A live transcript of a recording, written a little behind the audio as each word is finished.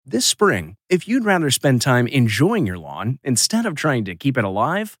This spring, if you'd rather spend time enjoying your lawn instead of trying to keep it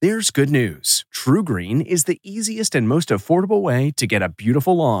alive, there's good news. TruGreen is the easiest and most affordable way to get a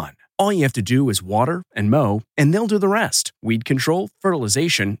beautiful lawn. All you have to do is water and mow, and they'll do the rest. Weed control,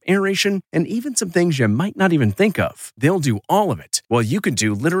 fertilization, aeration, and even some things you might not even think of. They'll do all of it, while you can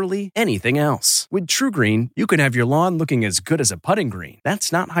do literally anything else. With TruGreen, you can have your lawn looking as good as a putting green.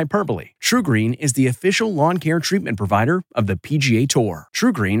 That's not hyperbole. TruGreen is the official lawn care treatment provider of the PGA Tour.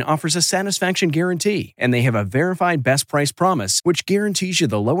 TruGreen offers a satisfaction guarantee, and they have a verified best price promise, which guarantees you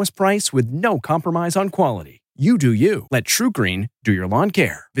the lowest price with no compromise on quality. You do you. Let TruGreen do your lawn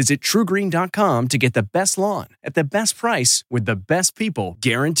care. Visit TruGreen.com to get the best lawn at the best price with the best people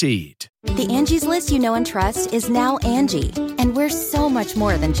guaranteed. The Angie's List you know and trust is now Angie, and we're so much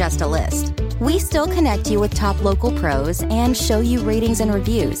more than just a list. We still connect you with top local pros and show you ratings and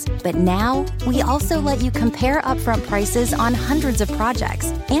reviews, but now we also let you compare upfront prices on hundreds of projects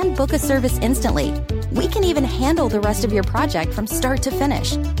and book a service instantly. We can even handle the rest of your project from start to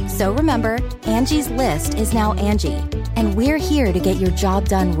finish. So remember, Angie's List is now Angie, and we're here to get your job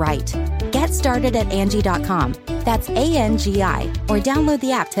done right. Get started at Angie.com. That's ANGI, or download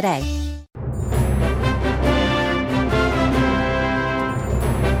the app today.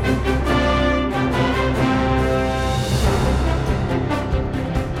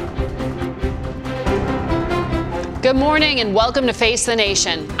 Good morning and welcome to Face the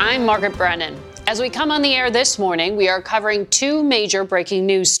Nation. I'm Margaret Brennan. As we come on the air this morning, we are covering two major breaking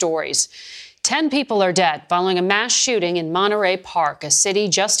news stories. 10 people are dead following a mass shooting in Monterey Park, a city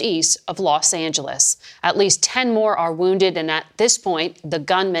just east of Los Angeles. At least 10 more are wounded, and at this point, the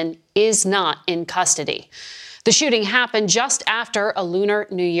gunman is not in custody. The shooting happened just after a Lunar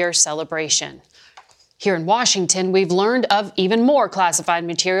New Year celebration. Here in Washington, we've learned of even more classified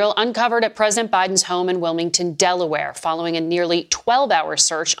material uncovered at President Biden's home in Wilmington, Delaware, following a nearly 12-hour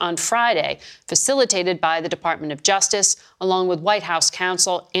search on Friday, facilitated by the Department of Justice, along with White House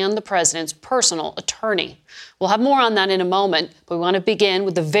counsel and the president's personal attorney. We'll have more on that in a moment, but we want to begin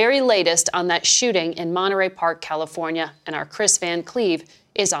with the very latest on that shooting in Monterey Park, California, and our Chris Van Cleve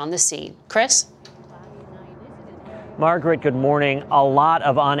is on the scene. Chris? Margaret, good morning. A lot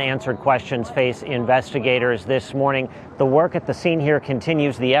of unanswered questions face investigators this morning. The work at the scene here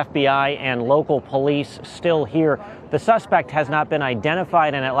continues. The FBI and local police still here. The suspect has not been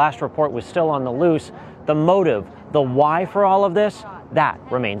identified and at last report was still on the loose. The motive, the why for all of this, that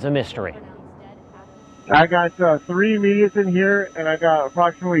remains a mystery. I got 3 immediates in here and I got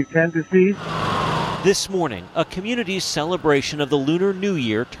approximately 10 deceased. This morning, a community's celebration of the Lunar New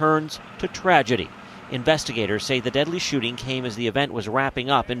Year turns to tragedy. Investigators say the deadly shooting came as the event was wrapping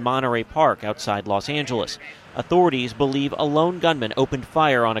up in Monterey Park outside Los Angeles. Authorities believe a lone gunman opened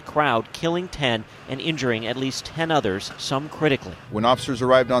fire on a crowd, killing 10 and injuring at least 10 others, some critically. When officers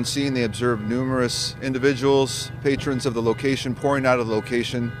arrived on scene, they observed numerous individuals, patrons of the location, pouring out of the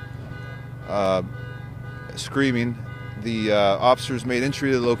location, screaming. The officers made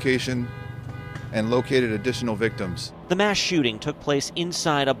entry to the location and located additional victims. The mass shooting took place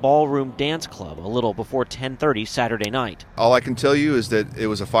inside a ballroom dance club a little before 10:30 Saturday night. All I can tell you is that it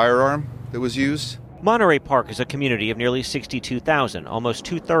was a firearm that was used. Monterey Park is a community of nearly 62,000. Almost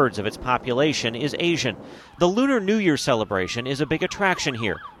two-thirds of its population is Asian. The Lunar New Year celebration is a big attraction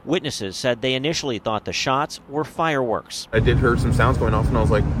here. Witnesses said they initially thought the shots were fireworks. I did hear some sounds going off and I was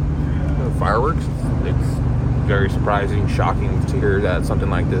like, oh, fireworks? It's very surprising, shocking to hear that something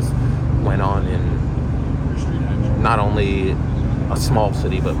like this went on in not only a small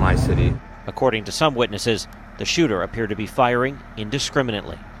city, but my city. According to some witnesses, the shooter appeared to be firing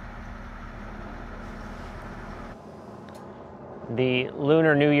indiscriminately. The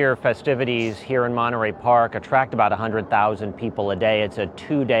Lunar New Year festivities here in Monterey Park attract about 100,000 people a day. It's a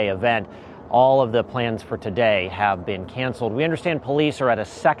 2-day event. All of the plans for today have been canceled. We understand police are at a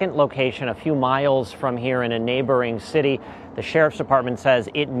second location a few miles from here in a neighboring city. The sheriff's department says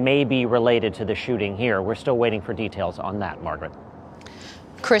it may be related to the shooting here. We're still waiting for details on that, Margaret.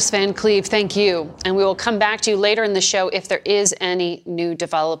 Chris Van Cleve, thank you. And we will come back to you later in the show if there is any new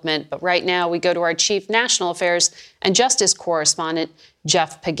development. But right now we go to our chief national affairs and justice correspondent,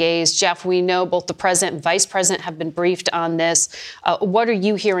 Jeff Pegues. Jeff, we know both the president and vice president have been briefed on this. What are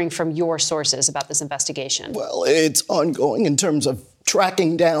you hearing from your sources about this investigation? Well, it's ongoing in terms of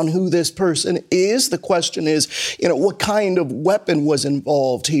tracking down who this person is. The question is, what kind of weapon was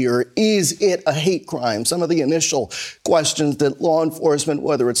involved here? Is it a hate crime? Some of the initial questions that law enforcement,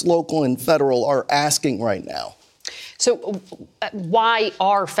 whether it's local and federal, are asking right now. So why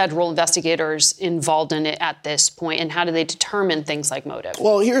are federal investigators involved in it at this point, and how do they determine things like motive?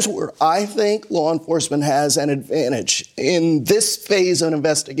 Well, here's where I think law enforcement has an advantage. In this phase of an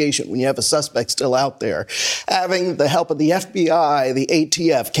investigation, when you have a suspect still out there, having the help of the FBI, the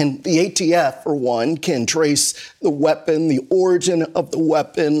ATF, for one, can trace the weapon, the origin of the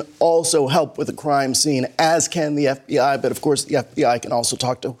weapon, also help with the crime scene, as can the FBI. But of course, the FBI can also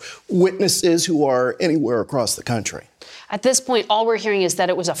talk to witnesses who are anywhere across the country. At this point, all we're hearing is that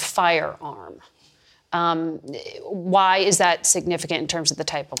it was a firearm. Why is that significant in terms of the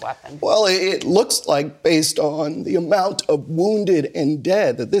type of weapon? Well, it looks like, based on the amount of wounded and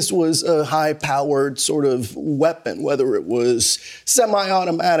dead, that this was a high-powered sort of weapon. Whether it was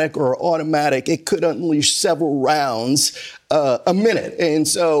semi-automatic or automatic, it could unleash several rounds a minute. And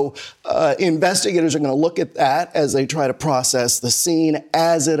so investigators are going to look at that as they try to process the scene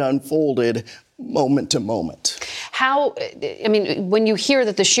as it unfolded moment to moment. When you hear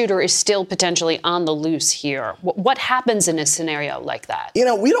that the shooter is still potentially on the loose here, what happens in a scenario like that?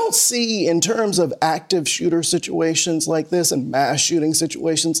 We don't see, in terms of active shooter situations like this and mass shooting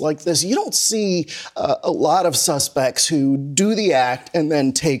situations like this, you don't see a lot of suspects who do the act and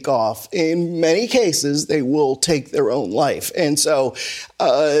then take off. In many cases, they will take their own life. And so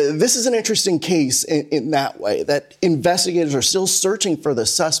this is an interesting case in that way, that investigators are still searching for the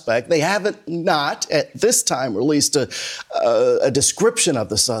suspect. They haven't not at this time released a description of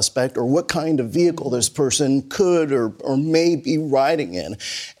the suspect or what kind of vehicle this person could or may be riding in.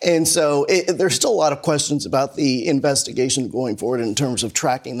 And so there's still a lot of questions about the investigation going forward in terms of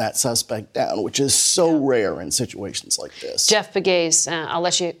tracking that suspect down, which is so rare in situations like this. Jeff Pegues, I'll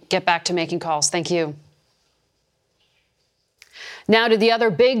let you get back to making calls. Thank you. Now to the other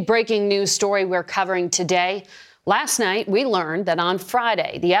big breaking news story we're covering today. Last night, we learned that on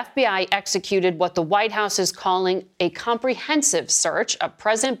Friday, the FBI executed what the White House is calling a comprehensive search of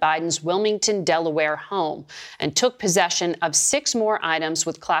President Biden's Wilmington, Delaware home and took possession of 6 more items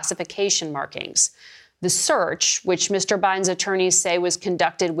with classification markings. The search, which Mr. Biden's attorneys say was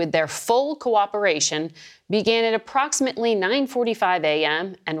conducted with their full cooperation, began at approximately 9:45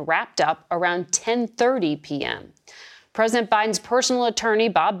 a.m. and wrapped up around 10:30 p.m. President Biden's personal attorney,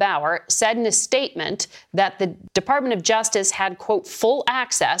 Bob Bauer, said in a statement that the Department of Justice had, quote, full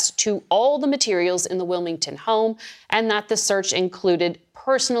access to all the materials in the Wilmington home, and that the search included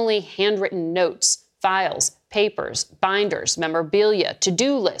personally handwritten notes, files, papers, binders, memorabilia,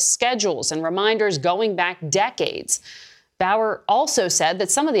 to-do lists, schedules, and reminders going back decades. Bauer also said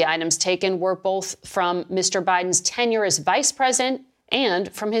that some of the items taken were both from Mr. Biden's tenure as vice president and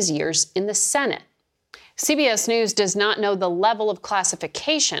from his years in the Senate. CBS News does not know the level of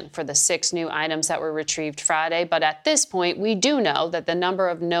classification for the 6 new items that were retrieved Friday, but at this point, we do know that the number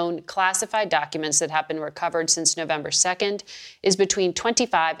of known classified documents that have been recovered since November 2nd is between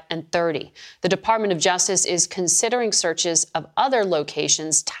 25 and 30. The Department of Justice is considering searches of other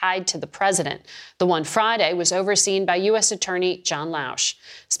locations tied to the president. The one Friday was overseen by U.S. Attorney John Lausch.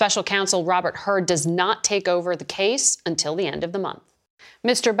 Special counsel Robert Hur does not take over the case until the end of the month.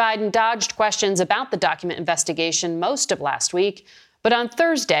 Mr. Biden dodged questions about the document investigation most of last week, but on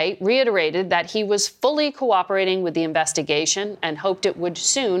Thursday reiterated that he was fully cooperating with the investigation and hoped it would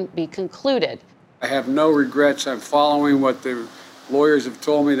soon be concluded. I have no regrets. I'm following what the lawyers have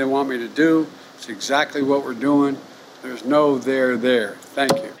told me they want me to do. It's exactly what we're doing. There's no there.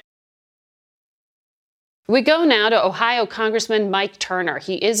 Thank you. We go now to Ohio Congressman Mike Turner.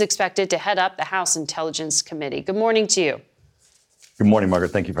 He is expected to head up the House Intelligence Committee. Good morning to you. Good morning, Margaret.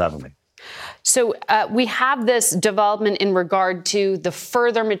 Thank you for having me. So we have this development in regard to the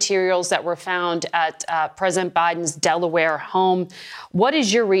further materials that were found at President Biden's Delaware home. What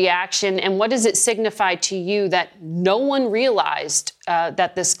is your reaction, and what does it signify to you that no one realized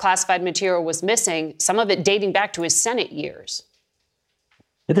that this classified material was missing, some of it dating back to his Senate years?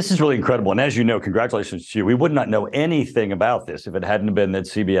 This is really incredible. And as you know, congratulations to you. We would not know anything about this if it hadn't been that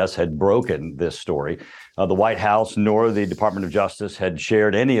CBS had broken this story. The White House nor the Department of Justice had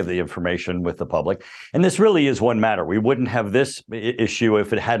shared any of the information with the public. And this really is one matter. We wouldn't have this issue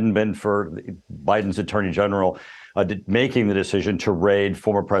if it hadn't been for Biden's Attorney General making the decision to raid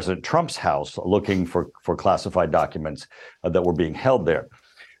former President Trump's house looking for classified documents that were being held there.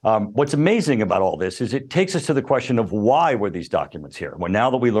 What's amazing about all this is it takes us to the question of why were these documents here? Well,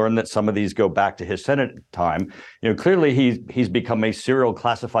 now that we learn that some of these go back to his Senate time, clearly he's become a serial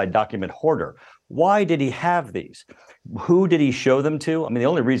classified document hoarder. Why did he have these? Who did he show them to? I mean, the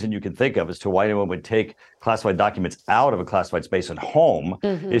only reason you can think of as to why anyone would take classified documents out of a classified space at home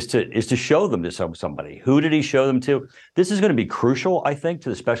is to show them to somebody. Who did he show them to? This is going to be crucial, I think, to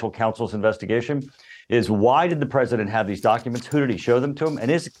the special counsel's investigation. is why did the president have these documents? Who did he show them to him? And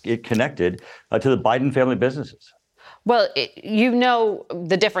is it connected to the Biden family businesses? Well,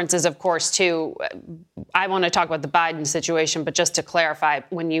 the differences, of course, too. I want to talk about the Biden situation, but just to clarify,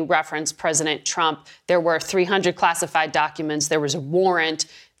 when you reference President Trump, there were 300 classified documents. There was a warrant.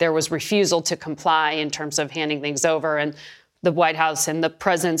 There was refusal to comply in terms of handing things over. And the White House and the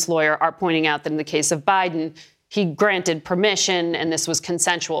president's lawyer are pointing out that in the case of Biden, he granted permission, and this was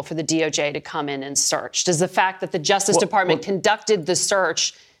consensual for the DOJ to come in and search. Does the fact that the Justice Department conducted the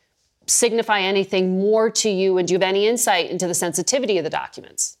search signify anything more to you? And do you have any insight into the sensitivity of the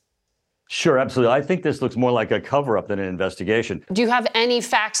documents? Sure, absolutely. I think this looks more like a cover-up than an investigation. Do you have any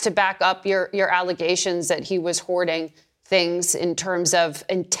facts to back up your allegations that he was hoarding things in terms of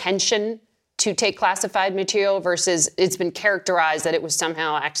intention to take classified material versus it's been characterized that it was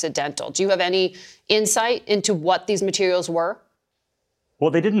somehow accidental? Do you have any insight into what these materials were?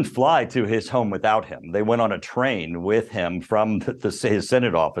 Well, they didn't fly to his home without him. They went on a train with him from his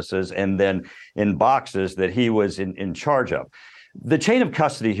Senate offices and then in boxes that he was in charge of. The chain of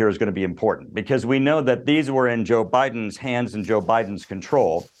custody here is going to be important because we know that these were in Joe Biden's hands and Joe Biden's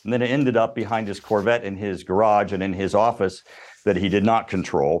control. And then it ended up behind his Corvette in his garage and in his office that he did not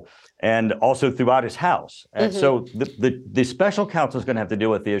control, and also throughout his house. And so the special counsel is going to have to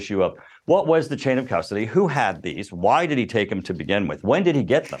deal with the issue of what was the chain of custody, who had these, why did he take them to begin with, when did he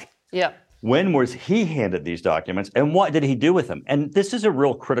get them? Yeah. When was he handed these documents, and what did he do with them? And this is a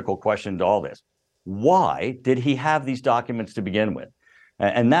real critical question to all this. Why did he have these documents to begin with?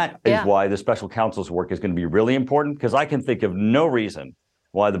 And that is why the special counsel's work is going to be really important, because I can think of no reason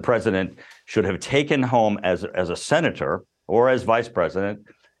why the president should have taken home as a senator or as vice president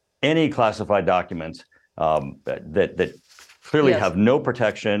any classified documents that clearly have no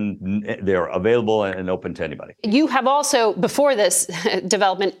protection. They're available and open to anybody. You have also, before this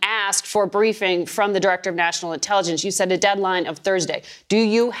development, asked for a briefing from the Director of National Intelligence. You said a deadline of Thursday. Do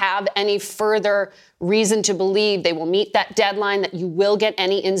you have any further reason to believe they will meet that deadline, that you will get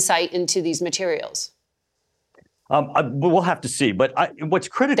any insight into these materials? We'll have to see. But what's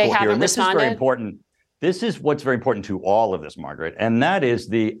critical here, and this is very important, this is what's very important to all of this, Margaret, and that is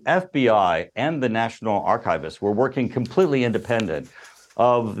the FBI and the National Archivists were working completely independent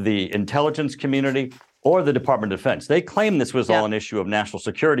of the intelligence community or the Department of Defense. They claim this was all an issue of national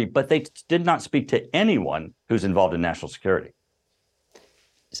security, but they did not speak to anyone who's involved in national security.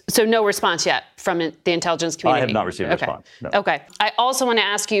 So no response yet from the intelligence community? I have not received a response. No. Okay. I also want to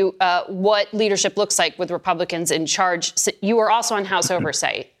ask you what leadership looks like with Republicans in charge. You are also on House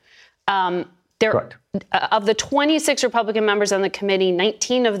Oversight. Correct. Of the 26 Republican members on the committee,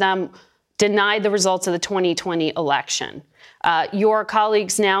 19 of them denied the results of the 2020 election. Your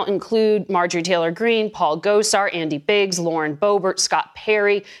colleagues now include Marjorie Taylor Greene, Paul Gosar, Andy Biggs, Lauren Boebert, Scott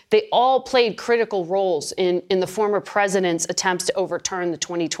Perry. They all played critical roles in the former president's attempts to overturn the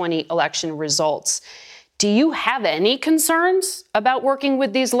 2020 election results. Do you have any concerns about working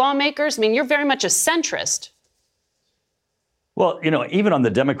with these lawmakers? I mean, you're very much a centrist. Well, even on the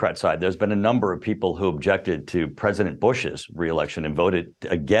Democrat side, there's been a number of people who objected to President Bush's reelection and voted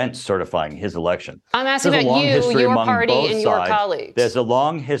against certifying his election. I'm asking about you, your party, and your colleagues. There's a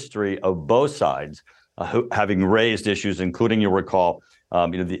long history of both sides having raised issues, including, you'll recall,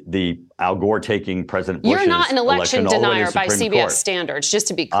 the Al Gore taking President Bush's election. You're not an election denier by CBS Court. standards, just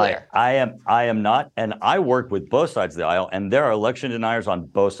to be clear. I am not, and I work with both sides of the aisle, and there are election deniers on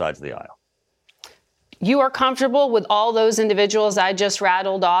both sides of the aisle. You are comfortable with all those individuals I just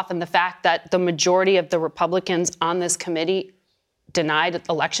rattled off and the fact that the majority of the Republicans on this committee denied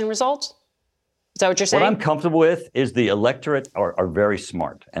election results? Is that what you're saying? What I'm comfortable with is the electorate are very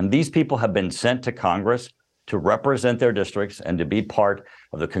smart. And these people have been sent to Congress to represent their districts and to be part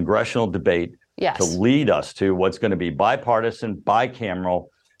of the congressional debate to lead us to what's going to be bipartisan, bicameral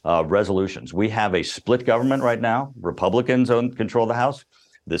resolutions. We have a split government right now. Republicans control the House.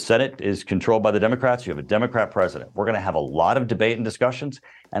 The Senate is controlled by the Democrats. You have a Democrat president. We're going to have a lot of debate and discussions.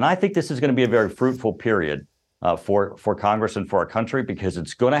 And I think this is going to be a very fruitful period for Congress and for our country, because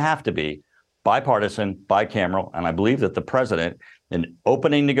it's going to have to be bipartisan, bicameral. And I believe that the president, in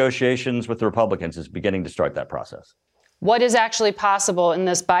opening negotiations with the Republicans, is beginning to start that process. What is actually possible in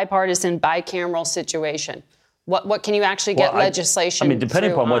this bipartisan, bicameral situation? What can you actually get legislation?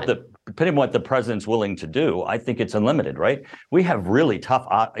 Depending on what the president's willing to do, I think it's unlimited, right? We have really tough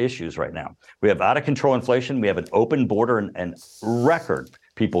issues right now. We have out of control inflation. We have an open border and record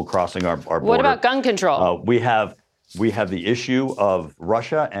people crossing our border. What about gun control? We have the issue of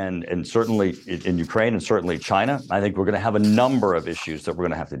Russia and certainly in Ukraine and certainly China. I think we're going to have a number of issues that we're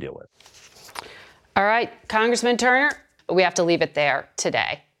going to have to deal with. All right, Congressman Turner, we have to leave it there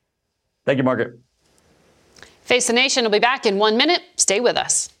today. Thank you, Margaret. Face the Nation will be back in 1 minute. Stay with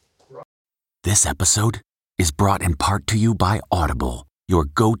us. This episode is brought in part to you by Audible, your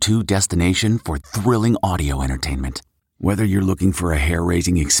go-to destination for thrilling audio entertainment. Whether you're looking for a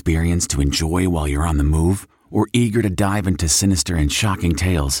hair-raising experience to enjoy while you're on the move or eager to dive into sinister and shocking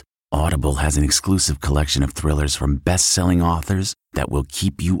tales, Audible has an exclusive collection of thrillers from best-selling authors that will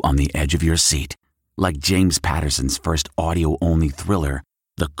keep you on the edge of your seat. Like James Patterson's first audio-only thriller,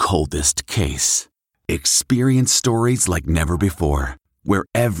 The Coldest Case. Experience stories like never before, where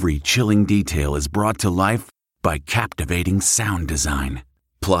every chilling detail is brought to life by captivating sound design.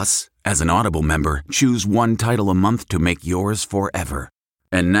 Plus, as an Audible member, choose one title a month to make yours forever.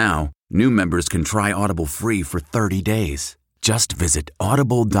 And now, new members can try Audible free for 30 days. Just visit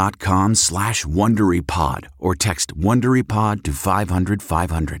audible.com/WonderyPod or text WonderyPod to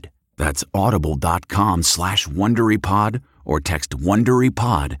 500-500. That's audible.com/WonderyPod or text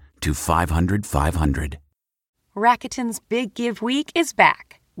WonderyPod to 500-500. Rakuten's Big Give Week is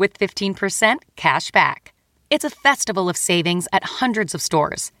back with 15% cash back. It's a festival of savings at hundreds of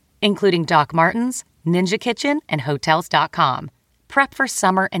stores, including Doc Martens, Ninja Kitchen, and Hotels.com. Prep for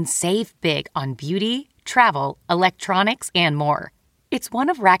summer and save big on beauty, travel, electronics, and more. It's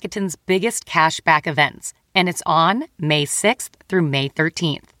one of Rakuten's biggest cashback events, and it's on May 6th through May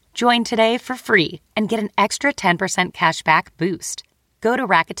 13th. Join today for free and get an extra 10% cashback boost. Go to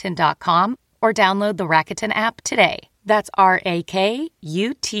Rakuten.com or download the Rakuten app today. That's RAKUTEN.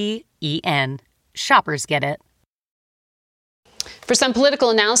 Shoppers get it. For some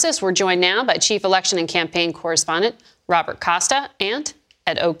political analysis, we're joined now by Chief Election and Campaign Correspondent Robert Costa and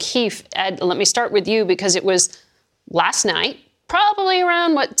Ed O'Keefe. Ed, let me start with you because it was last night, probably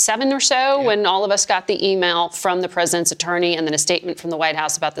around, 7 or so, when all of us got the email from the president's attorney and then a statement from the White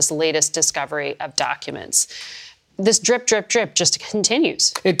House about this latest discovery of documents. This drip, drip, drip just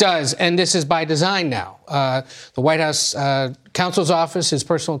continues. It does, and this is by design now. The White House counsel's office, his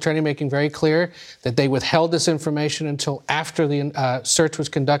personal attorney, making very clear that they withheld this information until after the search was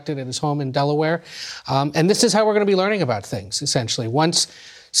conducted at his home in Delaware. And this is how we're going to be learning about things, essentially. Once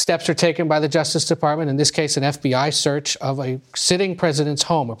steps are taken by the Justice Department, in this case an FBI search of a sitting president's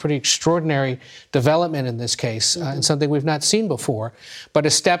home, a pretty extraordinary development in this case, and something we've not seen before, but a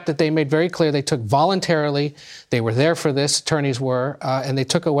step that they made very clear they took voluntarily. They were there for this, attorneys were, and they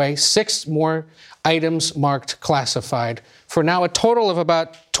took away 6 more items marked classified, for now a total of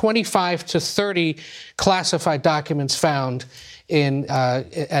about 25 to 30 classified documents found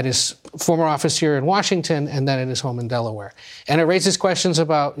at his former office here in Washington and then at his home in Delaware. And it raises questions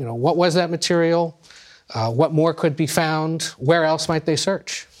about, what was that material? What more could be found? Where else might they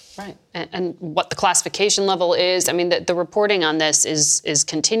search? Right. And what the classification level is. I mean, the reporting on this is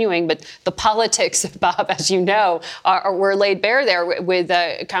continuing, but the politics, Bob, as you know, were laid bare there with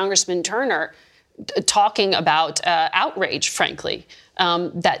Congressman Turner talking about outrage, frankly.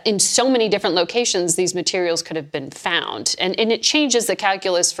 That in so many different locations, these materials could have been found. And it changes the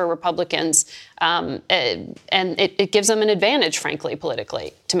calculus for Republicans, and it gives them an advantage, frankly,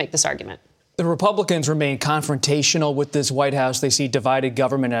 politically, to make this argument. The Republicans remain confrontational with this White House. They see divided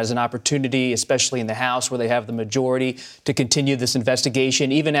government as an opportunity, especially in the House, where they have the majority, to continue this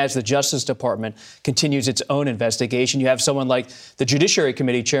investigation. Even as the Justice Department continues its own investigation, you have someone like the Judiciary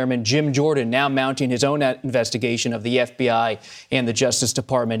Committee Chairman Jim Jordan now mounting his own investigation of the FBI and the Justice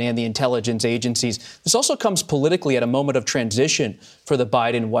Department and the intelligence agencies. This also comes politically at a moment of transition for the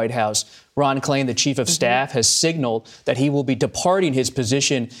Biden White House. Ron Klain, the chief of staff, has signaled that he will be departing his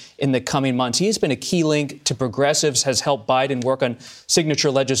position in the coming months. He has been a key link to progressives, has helped Biden work on signature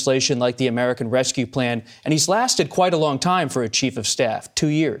legislation like the American Rescue Plan, and he's lasted quite a long time for a chief of staff, 2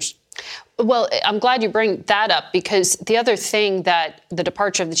 years. Well, I'm glad you bring that up, because the other thing that the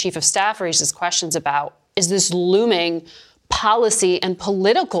departure of the chief of staff raises questions about is this looming policy and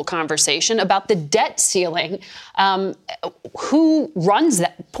political conversation about the debt ceiling. Who runs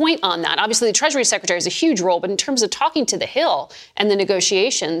that point on that? Obviously, the Treasury Secretary has a huge role, but in terms of talking to the Hill and the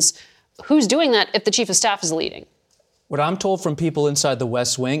negotiations, who's doing that if the chief of staff is leading? What I'm told from people inside the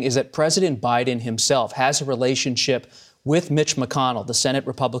West Wing is that President Biden himself has a relationship with Mitch McConnell, the Senate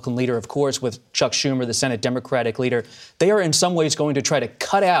Republican leader, of course, with Chuck Schumer, the Senate Democratic leader. They are in some ways going to try to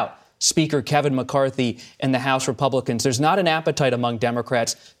cut out Speaker Kevin McCarthy and the House Republicans. There's not an appetite among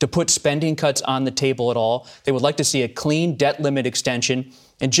Democrats to put spending cuts on the table at all. They would like to see a clean debt limit extension.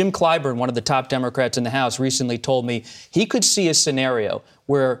 And Jim Clyburn, one of the top Democrats in the House, recently told me he could see a scenario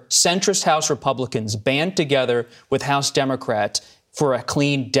where centrist House Republicans band together with House Democrats for a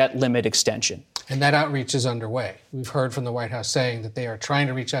clean debt limit extension. And that outreach is underway. We've heard from the White House saying that they are trying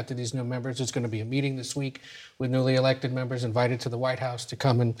to reach out to these new members. There's going to be a meeting this week with newly elected members invited to the White House to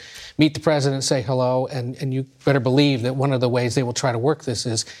come and meet the president, say hello. And you better believe that one of the ways they will try to work this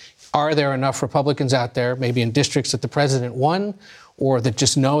is, are there enough Republicans out there, maybe in districts that the president won, or that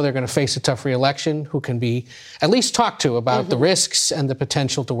just know they're going to face a tough re-election, who can be at least talked to about the risks and the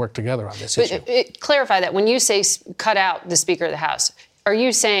potential to work together on this issue? Clarify that. When you say cut out the Speaker of the House, are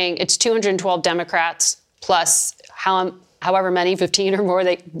you saying it's 212 Democrats plus however many, 15 or more,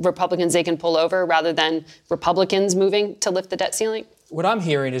 Republicans they can pull over rather than Republicans moving to lift the debt ceiling? What I'm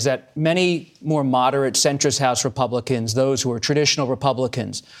hearing is that many more moderate centrist House Republicans, those who are traditional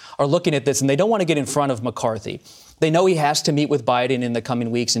Republicans, are looking at this and they don't want to get in front of McCarthy. They know he has to meet with Biden in the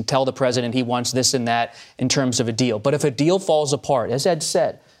coming weeks and tell the president he wants this and that in terms of a deal. But if a deal falls apart, as Ed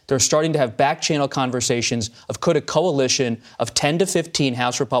said, they're starting to have back-channel conversations of could a coalition of 10 to 15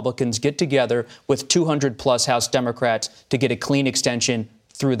 House Republicans get together with 200-plus House Democrats to get a clean extension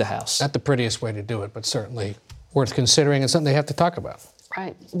through the House. Not the prettiest way to do it, but certainly worth considering and something they have to talk about.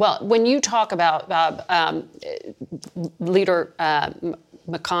 Right. Well, when you talk about Leader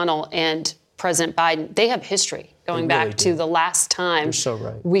McConnell and President Biden, they have history going back to the last time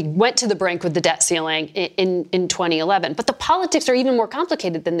we went to the brink with the debt ceiling in 2011. But the politics are even more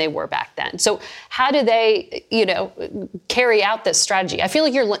complicated than they were back then. So how do they, carry out this strategy? I feel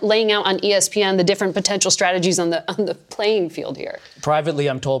like you're laying out on ESPN the different potential strategies on the playing field here. Privately,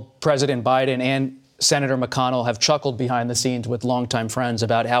 I'm told President Biden and Senator McConnell have chuckled behind the scenes with longtime friends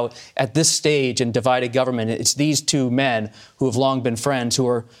about how at this stage in divided government, it's these two men who have long been friends who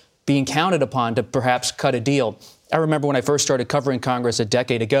are being counted upon to perhaps cut a deal. I remember when I first started covering Congress a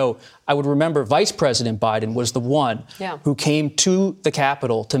decade ago, I would remember Vice President Biden was the one who came to the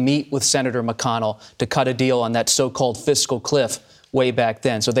Capitol to meet with Senator McConnell to cut a deal on that so-called fiscal cliff way back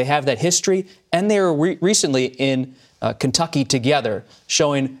then. So they have that history, and they were recently in Kentucky together,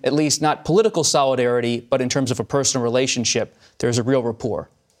 showing at least not political solidarity, but in terms of a personal relationship, there's a real rapport.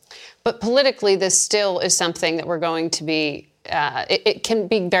 But politically, this still is something that we're going to be it can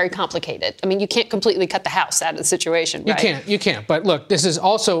be very complicated. I mean, you can't completely cut the House out of the situation, right? You can't. But look, this is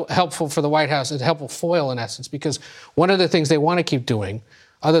also helpful for the White House. It's a helpful foil, in essence, because one of the things they want to keep doing,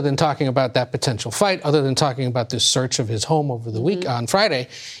 other than talking about that potential fight, other than talking about this search of his home over the week on Friday,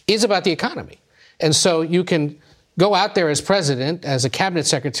 is about the economy. And so you can go out there as president, as a cabinet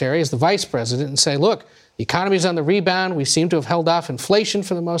secretary, as the vice president, and say, look, the economy's on the rebound. We seem to have held off inflation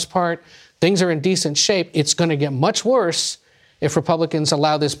for the most part. Things are in decent shape. It's going to get much worse if Republicans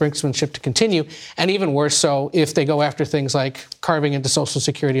allow this brinksmanship to continue, and even worse so if they go after things like carving into Social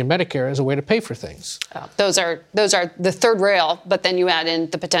Security and Medicare as a way to pay for things. Those are the third rail, but then you add in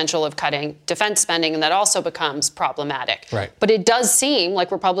the potential of cutting defense spending, and that also becomes problematic. Right. But it does seem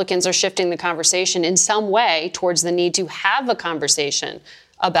like Republicans are shifting the conversation in some way towards the need to have a conversation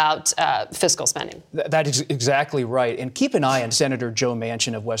about fiscal spending. That is exactly right. And keep an eye on Senator Joe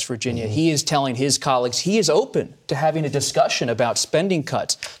Manchin of West Virginia. He is telling his colleagues he is open to having a discussion about spending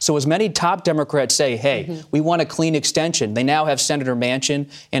cuts. So as many top Democrats say, hey, we want a clean extension, they now have Senator Manchin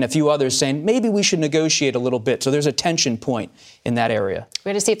and a few others saying maybe we should negotiate a little bit. So there's a tension point in that area. We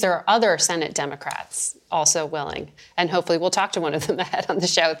have to see if there are other Senate Democrats also willing. And hopefully we'll talk to one of them ahead on the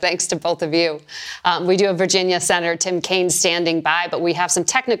show. Thanks to both of you. We do have Virginia Senator Tim Kaine standing by, but we have some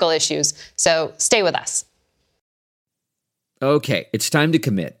technical issues. So stay with us. Okay, it's time to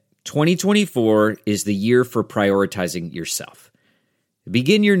commit. 2024 is the year for prioritizing yourself.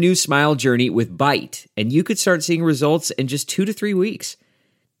 Begin your new smile journey with Byte, and you could start seeing results in just 2 to 3 weeks.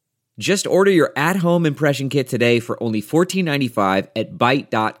 Just order your at-home impression kit today for only $14.95 at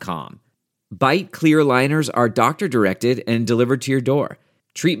Byte.com. Byte clear liners are doctor-directed and delivered to your door.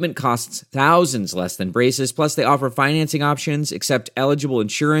 Treatment costs thousands less than braces, plus they offer financing options, accept eligible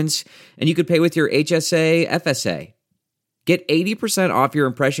insurance, and you could pay with your HSA, FSA. Get 80% off your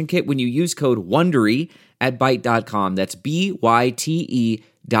impression kit when you use code WONDERY at Byte.com. That's BYTE.com.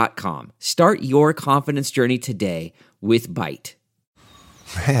 Start your confidence journey today with Byte.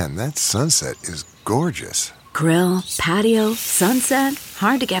 Man, that sunset is gorgeous. Grill, patio, sunset.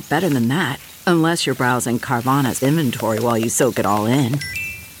 Hard to get better than that. Unless you're browsing Carvana's inventory while you soak it all in.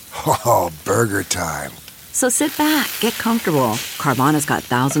 Oh, burger time. So sit back, get comfortable. Carvana's got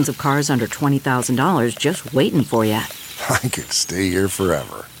thousands of cars under $20,000 just waiting for you. I could stay here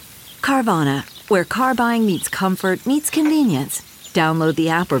forever. Carvana, where car buying meets comfort, meets convenience. Download the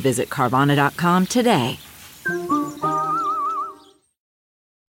app or visit Carvana.com today.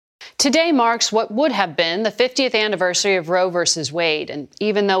 Today marks what would have been the 50th anniversary of Roe versus Wade. And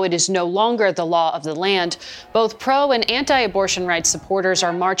even though it is no longer the law of the land, both pro and anti-abortion rights supporters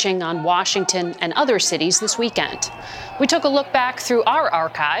are marching on Washington and other cities this weekend. We took a look back through our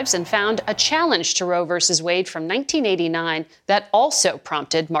archives and found a challenge to Roe versus Wade from 1989 that also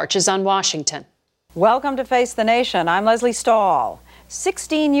prompted marches on Washington. Welcome to Face the Nation. I'm Leslie Stahl.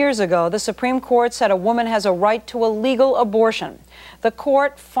 16 years ago, the Supreme Court said a woman has a right to a legal abortion. The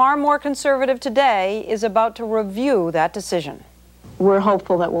court, far more conservative today, is about to review that decision. We're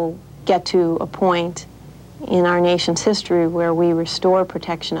hopeful that we'll get to a point in our nation's history where we restore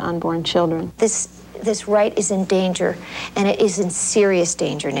protection to unborn children. This right is in danger, and it is in serious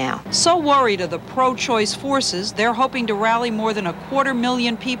danger now. So worried are the pro-choice forces, they're hoping to rally more than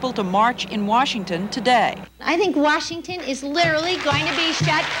 250,000 people to march in Washington today. I think Washington is literally going to be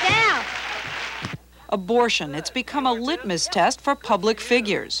shut down. Abortion, it's become a litmus test for public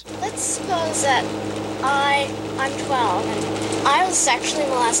figures. Let's suppose that I'm 12 and I was sexually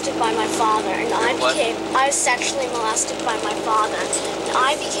molested by my father, and I was sexually molested by my father and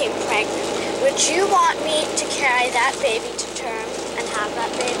I became pregnant. Would you want me to carry that baby to term and have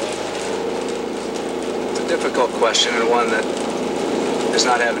that baby? It's a difficult question and one that does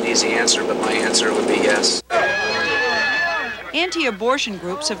not have an easy answer, but my answer would be yes. Anti-abortion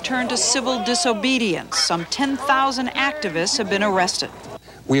groups have turned to civil disobedience. Some 10,000 activists have been arrested.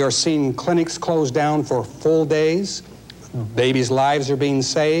 We are seeing clinics closed down for full days. Babies' lives are being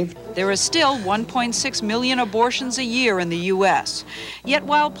saved. There are still 1.6 million abortions a year in the U.S. Yet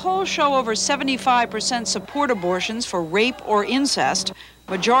while polls show over 75% support abortions for rape or incest,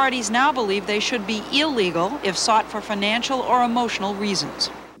 majorities now believe they should be illegal if sought for financial or emotional reasons.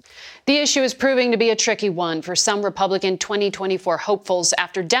 The issue is proving to be a tricky one for some Republican 2024 hopefuls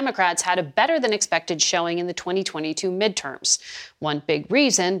after Democrats had a better than expected showing in the 2022 midterms. One big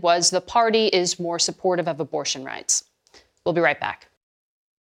reason was the party is more supportive of abortion rights. We'll be right back.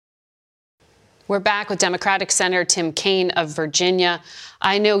 We're back with Democratic Senator Tim Kaine of Virginia.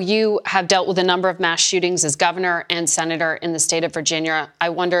 I know you have dealt with a number of mass shootings as governor and senator in the state of Virginia. I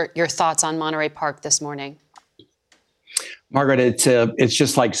wonder your thoughts on Monterey Park this morning. Margaret, it's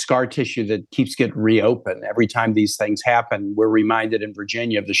just like scar tissue that keeps getting reopened. Every time these things happen, we're reminded in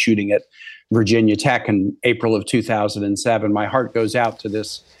Virginia of the shooting at Virginia Tech in April of 2007. My heart goes out to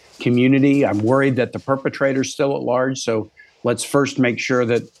this community. I'm worried that the perpetrator's still at large. So let's first make sure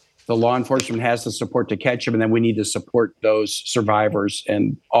that the law enforcement has the support to catch him, and then we need to support those survivors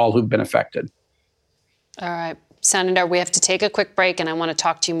and all who've been affected. All right, Senator, we have to take a quick break, and I want to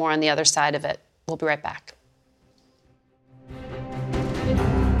talk to you more on the other side of it. We'll be right back.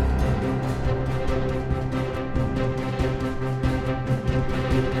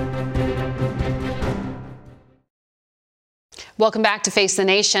 Welcome back to Face the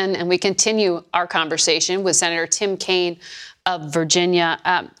Nation, and we continue our conversation with Senator Tim Kaine of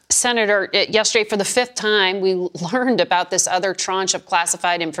Virginia. Senator, yesterday for the fifth time, we learned about this other tranche of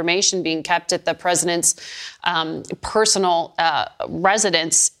classified information being kept at the president's personal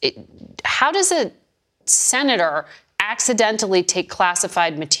residence. How does a senator accidentally take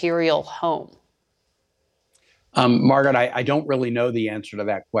classified material home? Margaret, I don't really know the answer to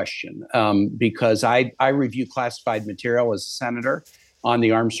that question because I review classified material as a senator on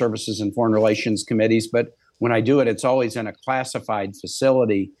the Armed Services and Foreign Relations committees. But when I do it, it's always in a classified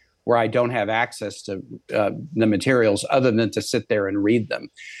facility where I don't have access to the materials other than to sit there and read them.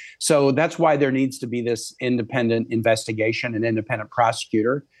 So that's why there needs to be this independent investigation, an independent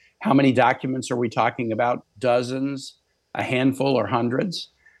prosecutor. How many documents are we talking about? Dozens, a handful, or hundreds?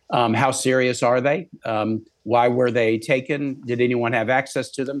 How serious are they? Why were they taken? Did anyone have access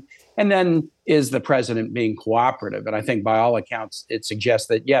to them? And then is the president being cooperative? And I think by all accounts, it suggests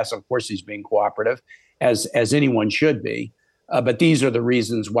that, yes, of course, he's being cooperative, as anyone should be. But these are the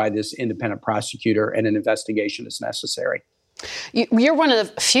reasons why this independent prosecutor and an investigation is necessary. You're one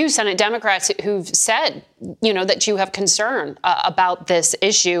of the few Senate Democrats who've said, that you have concern about this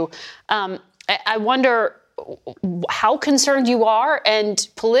issue. I wonder how concerned you are, and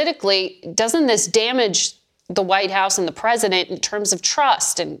politically, doesn't this damage the White House and the president in terms of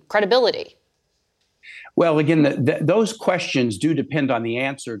trust and credibility? Well, again, those questions do depend on the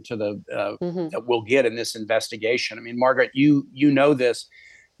answer to that we'll get in this investigation. I mean, Margaret, you know this.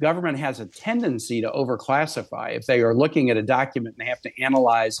 Government has a tendency to overclassify. If they are looking at a document and they have to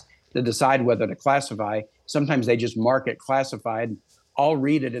analyze to decide whether to classify, sometimes they just mark it classified. I'll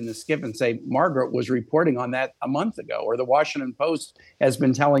read it in the skip and say, Margaret was reporting on that a month ago, or the Washington Post has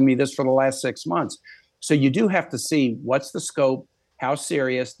been telling me this for the last 6 months. So you do have to see what's the scope, how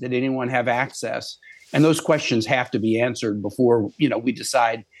serious, did anyone have access? And those questions have to be answered before, we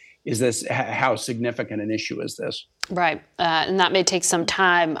decide how significant an issue is this? Right. And that may take some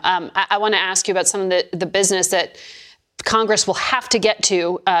time. I want to ask you about some of the business that Congress will have to get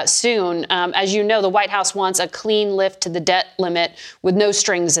to soon. As you know, the White House wants a clean lift to the debt limit with no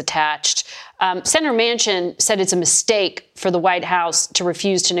strings attached. Senator Manchin said it's a mistake for the White House to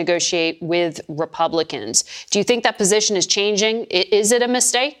refuse to negotiate with Republicans. Do you think that position is changing? Is it a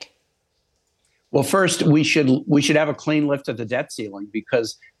mistake? Well, first, we should have a clean lift of the debt ceiling,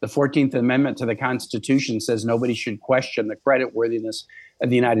 because the 14th Amendment to the Constitution says nobody should question the creditworthiness of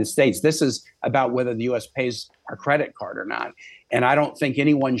the United States. This is about whether the U.S. pays our credit card or not. And I don't think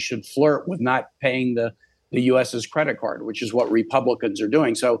anyone should flirt with not paying the U.S.'s credit card, which is what Republicans are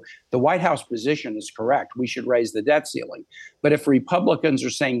doing. So the White House position is correct. We should raise the debt ceiling. But if Republicans are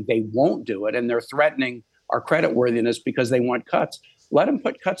saying they won't do it and they're threatening our creditworthiness because they want cuts, let them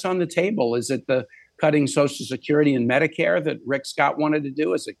put cuts on the table. Is it the cutting Social Security and Medicare that Rick Scott wanted to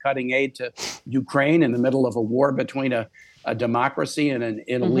do? Is it cutting aid to Ukraine in the middle of a war between a democracy and an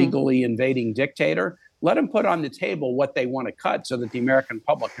illegally invading dictator? Let them put on the table what they want to cut so that the American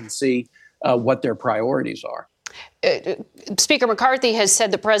public can see what their priorities are. Speaker McCarthy has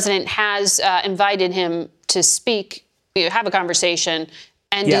said the president has invited him to speak, have a conversation,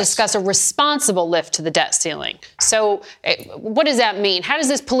 and to discuss a responsible lift to the debt ceiling. So what does that mean? How does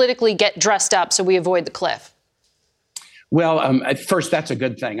this politically get dressed up so we avoid the cliff? Well, at first, that's a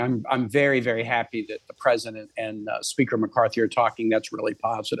good thing. I'm very, very happy that the president and Speaker McCarthy are talking. That's really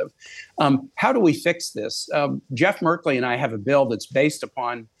positive. How do we fix this? Jeff Merkley and I have a bill that's based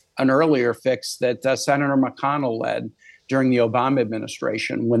upon an earlier fix that Senator McConnell led during the Obama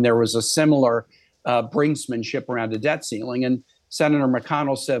administration, when there was a similar brinksmanship around a debt ceiling. And Senator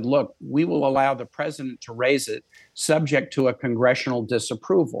McConnell said, look, we will allow the president to raise it subject to a congressional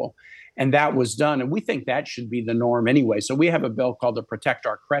disapproval. And that was done. And we think that should be the norm anyway. So we have a bill called the Protect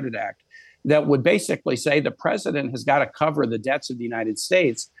Our Credit Act that would basically say the president has got to cover the debts of the United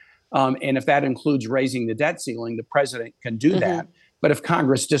States. And if that includes raising the debt ceiling, the president can do that. But if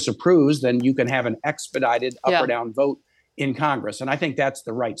Congress disapproves, then you can have an expedited up or down vote in Congress. And I think that's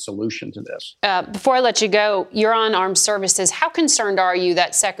the right solution to this. Before I let you go, you're on armed services. How concerned are you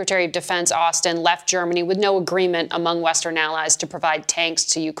that Secretary of Defense Austin left Germany with no agreement among Western allies to provide tanks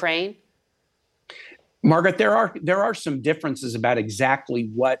to Ukraine? Margaret, there are some differences about exactly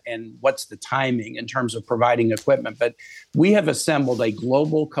what and what's the timing in terms of providing equipment. But we have assembled a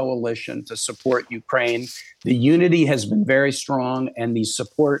global coalition to support Ukraine. The unity has been very strong, and the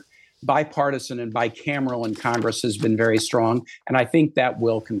support, bipartisan and bicameral in Congress, has been very strong. And I think that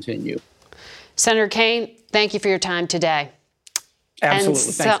will continue. Senator Kaine, thank you for your time today.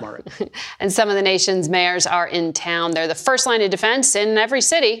 Absolutely. Thanks, Margaret. And some of the nation's mayors are in town. They're the first line of defense in every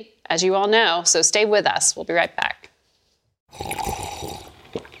city, as you all know. So stay with us. We'll be right back.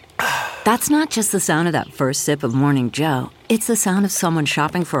 That's not just the sound of that first sip of Morning Joe. It's the sound of someone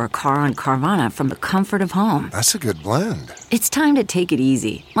shopping for a car on Carvana from the comfort of home. That's a good blend. It's time to take it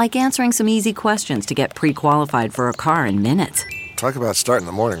easy, like answering some easy questions to get pre-qualified for a car in minutes. Talk about starting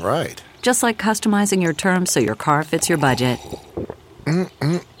the morning right. Just like customizing your terms so your car fits your budget.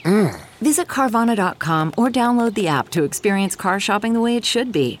 Visit Carvana.com or download the app to experience car shopping the way it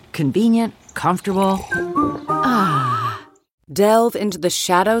should be. Convenient, comfortable. Delve into the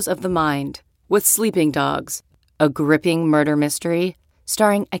shadows of the mind with Sleeping Dogs, a gripping murder mystery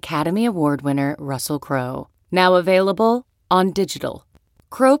starring Academy Award winner Russell Crowe. Now available on digital.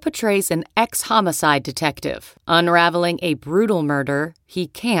 Crowe portrays an ex-homicide detective unraveling a brutal murder he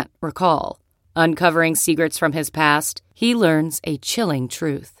can't recall. Uncovering secrets from his past, he learns a chilling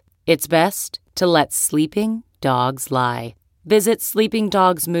truth. It's best to let sleeping dogs lie. Visit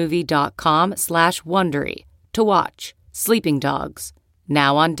sleepingdogsmovie.com/Wondery to watch Sleeping Dogs,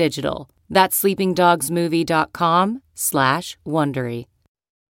 now on digital. That's sleepingdogsmovie.com/Wondery.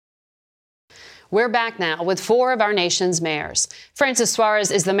 We're back now with four of our nation's mayors. Francis Suarez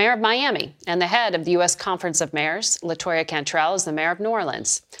is the mayor of Miami and the head of the U.S. Conference of Mayors. LaToya Cantrell is the mayor of New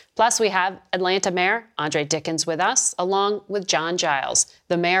Orleans. Plus, we have Atlanta Mayor Andre Dickens with us, along with John Giles,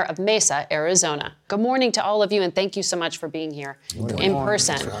 the mayor of Mesa, Arizona. Good morning to all of you, and thank you so much for being here in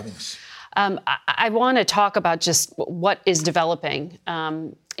person. Thanks for having us. I want to talk about just what is developing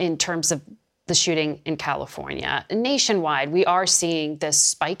in terms of the shooting in California. Nationwide, we are seeing this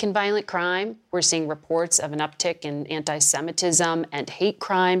spike in violent crime. We're seeing reports of an uptick in anti-Semitism and hate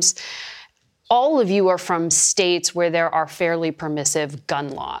crimes. All of you are from states where there are fairly permissive gun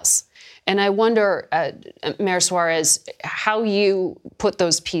laws. And I wonder, Mayor Suarez, how you put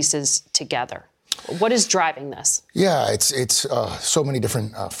those pieces together. What is driving this? Yeah, it's so many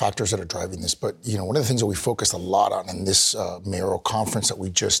different factors that are driving this. But, one of the things that we focused a lot on in this mayoral conference that we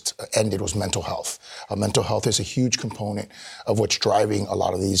just ended was mental health. Mental health is a huge component of what's driving a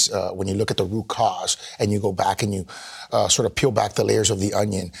lot of these. When you look at the root cause and you go back and you sort of peel back the layers of the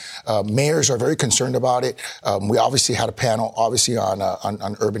onion, mayors are very concerned about it. We obviously had a panel,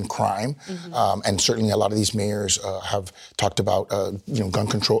 on urban crime, and certainly a lot of these mayors have talked about gun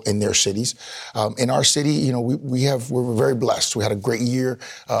control in their cities. In our city, we're very blessed. We had a great year.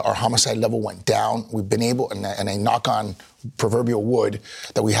 Our homicide level went down. We've been able, and I knock on proverbial wood,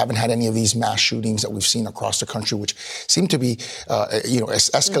 that we haven't had any of these mass shootings that we've seen across the country, which seem to be,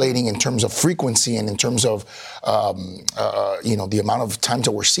 escalating in terms of frequency and in terms of, the amount of times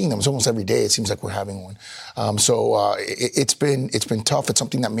that we're seeing them. It's almost every day. It seems like we're having one. It's been tough. It's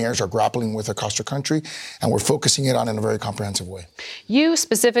something that mayors are grappling with across the country, and we're focusing it on in a very comprehensive way. You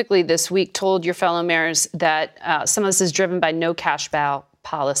specifically this week told your fellow mayors that some of this is driven by no cash bail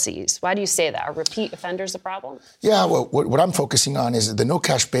policies. Why do you say that? Are repeat offenders a problem? Yeah, well, what I'm focusing on is the no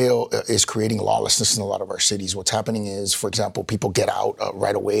cash bail is creating lawlessness in a lot of our cities. What's happening is, for example, people get out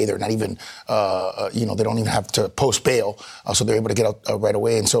right away. They're not even, they don't even have to post bail, so they're able to get out right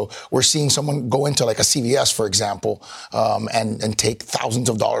away. And so we're seeing someone go into like a CVS, for example, and take thousands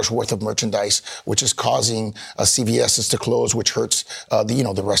of dollars worth of merchandise, which is causing CVSs to close, which hurts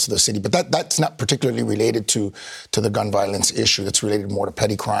the rest of the city. But that's not particularly related to the gun violence issue. It's related more to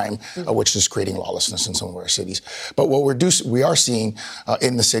petty crime, which is creating lawlessness in some of our cities. But what we are seeing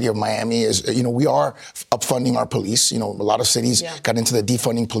in the city of Miami is, we are upfunding our police. A lot of cities got into the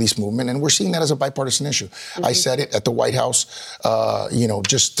defunding police movement, and we're seeing that as a bipartisan issue. I said it at the White House,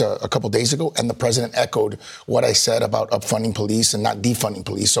 just a couple days ago, and the president echoed what I said about upfunding police and not defunding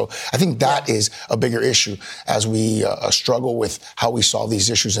police. So I think that is a bigger issue as we struggle with how we solve these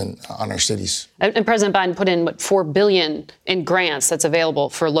issues on our cities. And President Biden put in, $4 billion in grants that's available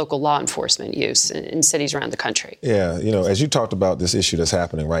for local law enforcement use in cities around the country. Yeah, as you talked about this issue that's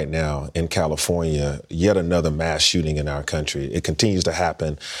happening right now in California, yet another mass shooting in our country. It continues to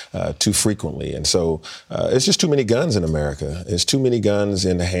happen too frequently. And so it's just too many guns in America. It's too many guns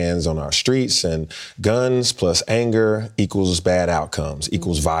in the hands on our streets, and guns plus anger equals bad outcomes,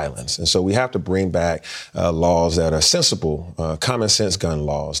 equals violence. And so we have to bring back laws that are sensible, common sense gun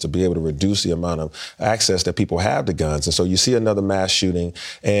laws to be able to reduce the amount of access that people have to guns. And so you see another mass shooting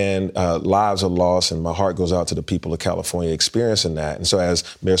and lives are lost, and my heart goes out to the people of California experiencing that. And so as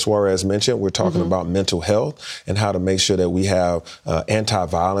Mayor Suarez mentioned, we're talking about mental health and how to make sure that we have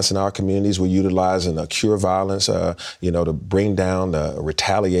anti-violence in our communities. We're utilizing cure violence, to bring down the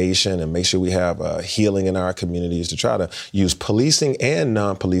retaliation and make sure we have healing in our communities, to try to use policing and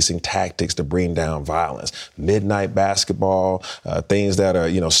non-policing tactics to bring down violence. Midnight basketball, things that are,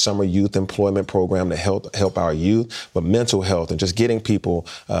 summer youth employment program to help our youth, but mental health and just getting people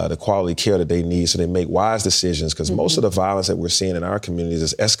the quality care that they need so they make wise decisions, because most of the violence that we're seeing in our communities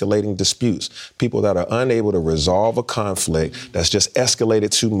is escalating disputes, people that are unable to resolve a conflict that's just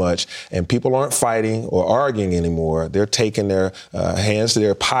escalated too much, and people aren't fighting or arguing anymore. They're taking their hands to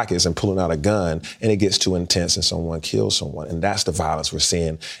their pockets and pulling out a gun, and it gets too intense and someone kills someone. And that's the violence we're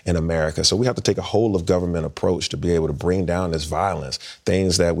seeing in America. So we have to take a whole of government approach to be able to bring down this violence,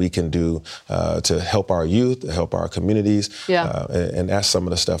 things that we can do to help our youth, to help our communities. And that's some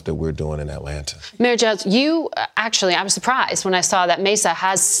of the stuff that we're doing in Atlanta. Mayor Jones, I was surprised when I saw that Mesa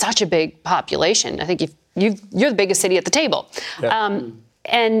has such a big population. I think you're the biggest city at the table. Yeah.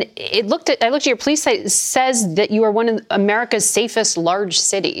 And I looked at your police site. It says that you are one of America's safest large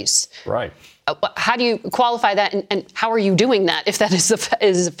cities. Right. How do you qualify that, and how are you doing that if that is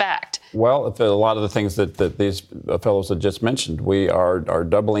a fact? Well, a lot of the things that these fellows had just mentioned, we are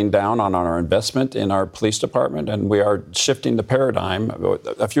doubling down on our investment in our police department, and we are shifting the paradigm.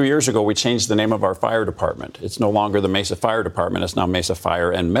 A few years ago, we changed the name of our fire department. It's no longer the Mesa Fire Department. It's now Mesa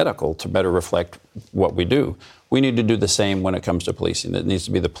Fire and Medical, to better reflect what we do. We need to do the same when it comes to policing. It needs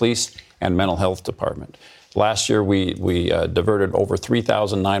to be the police and mental health department. Last year, we diverted over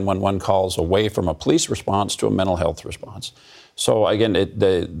 3,000 911 calls away from a police response to a mental health response. So again,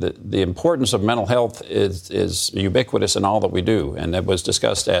 the importance of mental health is ubiquitous in all that we do, and it was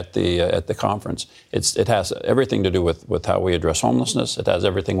discussed at the conference. It has everything to do with how we address homelessness. It has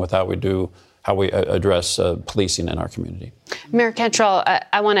everything with how we address policing in our community. Mayor Cantrell,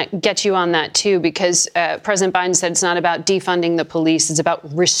 I want to get you on that, too, because President Biden said it's not about defunding the police. It's about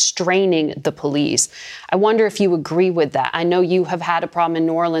restraining the police. I wonder if you agree with that. I know you have had a problem in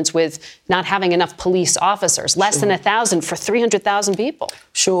New Orleans with not having enough police officers, less than 1,000 for 300,000 people.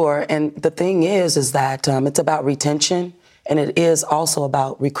 Sure. And the thing is that it's about retention, and it is also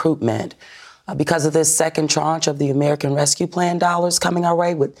about recruitment. because of this second tranche of the American Rescue Plan dollars coming our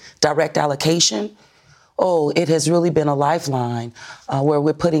way with direct allocation, it has really been a lifeline where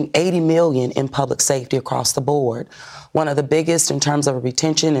we're putting $80 million in public safety across the board. One of the biggest in terms of a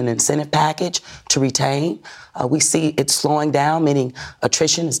retention and incentive package to retain. We see it slowing down, meaning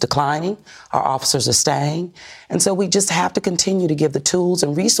attrition is declining. Our officers are staying. And so we just have to continue to give the tools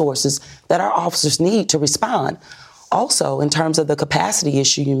and resources that our officers need to respond. Also, in terms of the capacity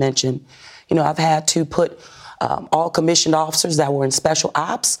issue you mentioned, I've had to put all commissioned officers that were in special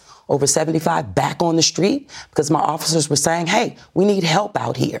ops, over 75, back on the street because my officers were saying, hey, we need help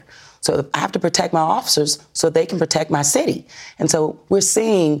out here. So I have to protect my officers so they can protect my city. And so we're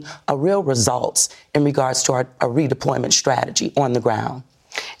seeing real results in regards to our redeployment strategy on the ground.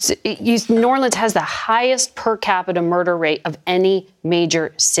 So New Orleans has the highest per capita murder rate of any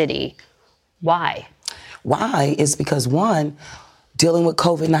major city. Why? Why is because, one, dealing with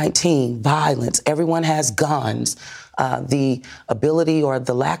COVID-19, violence, everyone has guns. The ability or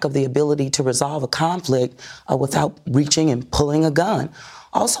the lack of the ability to resolve a conflict without reaching and pulling a gun.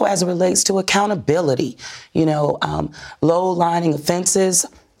 Also, as it relates to accountability, low-lining offenses,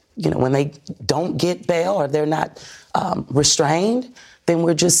 when they don't get bail or they're not restrained, then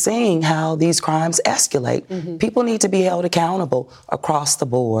we're just seeing how these crimes escalate. Mm-hmm. People need to be held accountable across the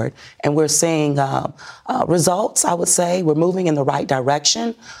board. And we're seeing results, I would say. We're moving in the right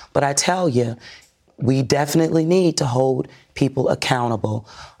direction. But I tell you, we definitely need to hold people accountable.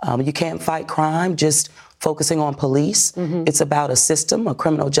 You can't fight crime just focusing on police. Mm-hmm. It's about a system, a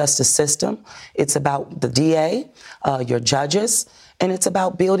criminal justice system. It's about the DA, your judges, and it's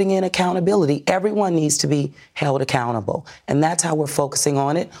about building in accountability. Everyone needs to be held accountable. And that's how we're focusing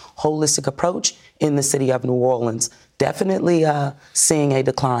on it. Holistic approach in the city of New Orleans. Definitely seeing a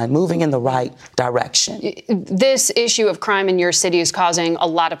decline, moving in the right direction. This issue of crime in your city is causing a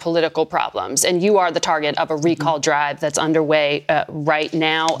lot of political problems, and you are the target of a recall drive that's underway right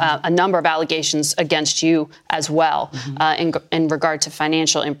now. A number of allegations against you as well in regard to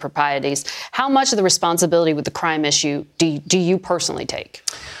financial improprieties. How much of the responsibility with the crime issue do you personally take?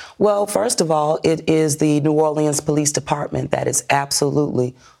 Well, first of all, it is the New Orleans Police Department that is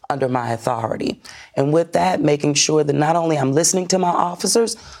absolutely under my authority. And with that, making sure that not only I'm listening to my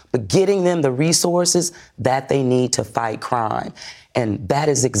officers, but getting them the resources that they need to fight crime. And that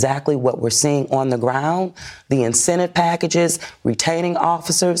is exactly what we're seeing on the ground, the incentive packages, retaining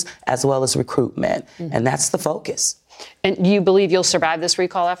officers, as well as recruitment. Mm-hmm. And that's the focus. And you believe you'll survive this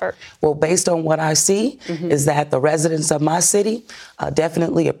recall effort? Well, based on what I see, is that the residents of my city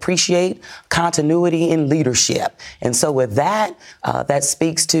definitely appreciate continuity in leadership. And so with that, that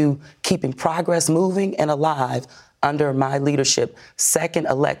speaks to keeping progress moving and alive under my leadership. Second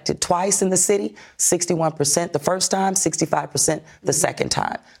elected twice in the city, 61% the first time, 65% the second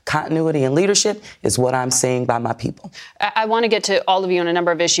time. Continuity and leadership is what I'm seeing by my people. I want to get to all of you on a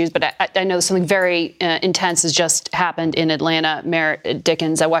number of issues, but I know something very intense has just happened in Atlanta. Mayor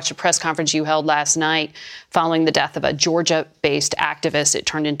Dickens, I watched a press conference you held last night following the death of a Georgia-based activist. It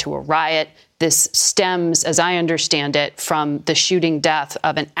turned into a riot. This stems, as I understand it, from the shooting death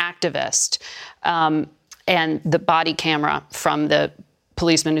of an activist. And the body camera from the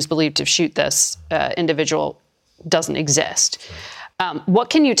policeman who's believed to shoot this individual doesn't exist. What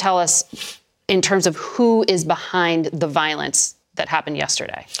can you tell us in terms of who is behind the violence that happened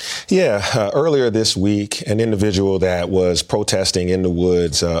yesterday? Yeah, earlier this week, an individual that was protesting in the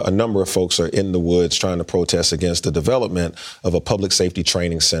woods, a number of folks are in the woods trying to protest against the development of a public safety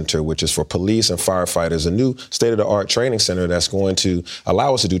training center, which is for police and firefighters, a new state-of-the-art training center that's going to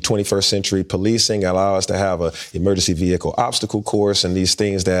allow us to do 21st century policing, allow us to have an emergency vehicle obstacle course, and these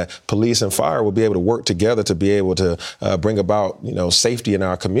things that police and fire will be able to work together to be able to bring about, safety in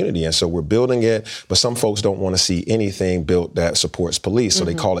our community. And so we're building it, but some folks don't want to see anything built that supports police, so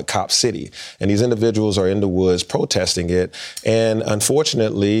they call it Cop City. And these individuals are in the woods protesting it. And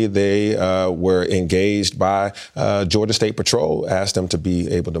unfortunately, they were engaged by Georgia State Patrol, asked them to be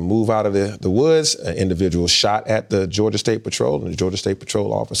able to move out of the woods. An individual shot at the Georgia State Patrol, and the Georgia State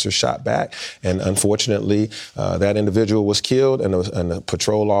Patrol officer shot back. And unfortunately, that individual was killed, and the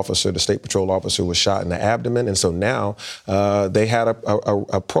patrol officer, the state patrol officer, was shot in the abdomen. And so now they had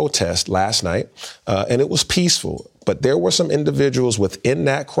a protest last night, and it was peaceful. But there were some individuals within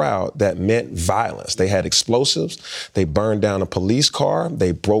that crowd that meant violence. They had explosives. They burned down a police car.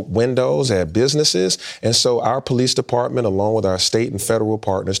 They broke windows at businesses. And so our police department, along with our state and federal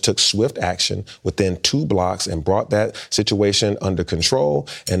partners, took swift action within 2 blocks and brought that situation under control.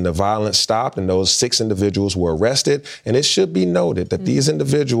 And the violence stopped, and those 6 individuals were arrested. And it should be noted that these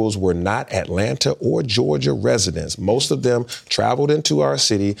individuals were not Atlanta or Georgia residents. Most of them traveled into our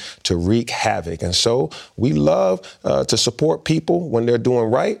city to wreak havoc. And so we love to support people when they're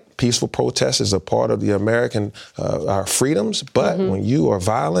doing right. Peaceful protest is a part of the American our freedoms. But when you are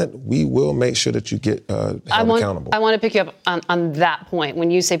violent, we will make sure that you get held accountable. I want to pick you up on that point.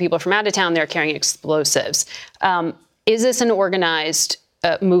 When you say people from out of town, they're carrying explosives. Is this an organized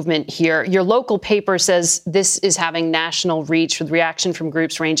movement here? Your local paper says this is having national reach with reaction from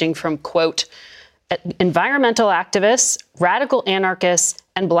groups ranging from, quote, environmental activists, radical anarchists,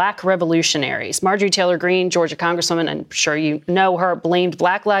 and black revolutionaries. Marjorie Taylor Greene, Georgia Congresswoman, I'm sure you know her, blamed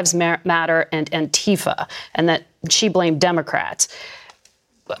Black Lives Matter and Antifa, and that she blamed Democrats.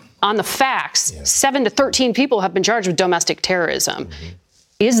 On the facts, 7 to 13 people have been charged with domestic terrorism.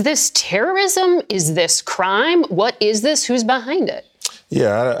 Is this terrorism? Is this crime? What is this? Who's behind it?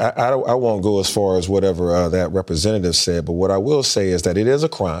 Yeah, I won't go as far as whatever that representative said, but what I will say is that it is a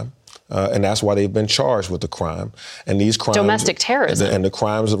crime. And that's why they've been charged with the crime. And these crimes... Domestic terrorism. And the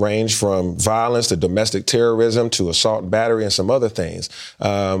crimes range from violence to domestic terrorism to assault and battery and some other things.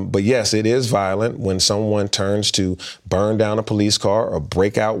 But yes, it is violent when someone turns to burn down a police car or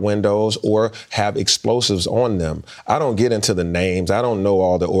break out windows or have explosives on them. I don't get into the names. I don't know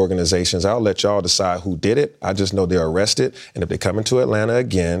all the organizations. I'll let y'all decide who did it. I just know they're arrested. And if they come into Atlanta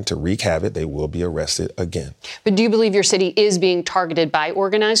again to wreak havoc, they will be arrested again. But do you believe your city is being targeted by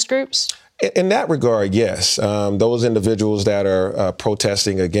organized groups? In that regard, yes. Those individuals that are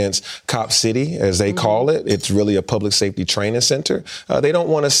protesting against Cop City, as they call it, it's really a public safety training center. They don't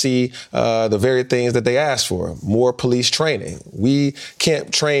want to see the very things that they asked for, more police training. We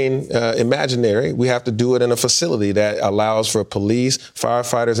can't train imaginary. We have to do it in a facility that allows for police,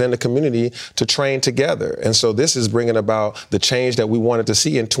 firefighters, and the community to train together. And so this is bringing about the change that we wanted to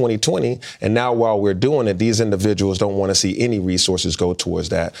see in 2020. And now while we're doing it, these individuals don't want to see any resources go towards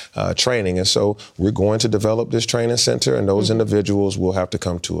that training. And so we're going to develop this training center, and those individuals will have to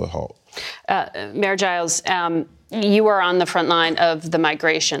come to a halt. Mayor Giles, you are on the front line of the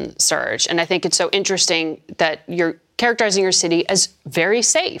migration surge, and I think it's so interesting that you're characterizing your city as very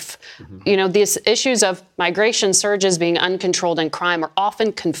safe. You know, these issues of migration surges being uncontrolled and crime are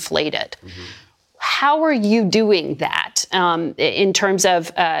often conflated. How are you doing that in terms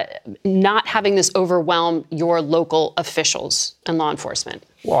of not having this overwhelm your local officials and law enforcement?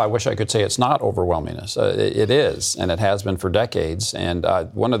 Well, I wish I could say it's not overwhelming us. It is, and it has been for decades. And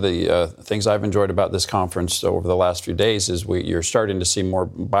one of the things I've enjoyed about this conference over the last few days is you're starting to see more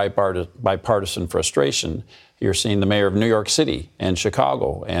bipartisan frustration. You're seeing the mayor of New York City and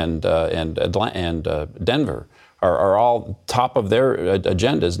Chicago and Denver are all top of their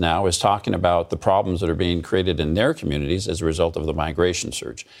agendas now is talking about the problems that are being created in their communities as a result of the migration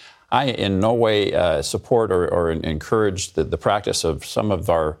surge. I in no way support or encourage the practice of some of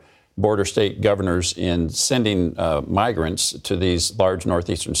our border state governors in sending migrants to these large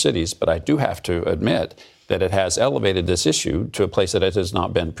northeastern cities, but I do have to admit that it has elevated this issue to a place that it has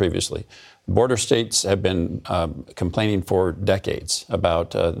not been previously. Border states have been complaining for decades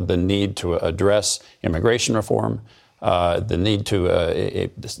about the need to address immigration reform, the need to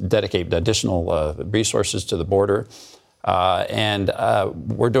dedicate additional resources to the border. And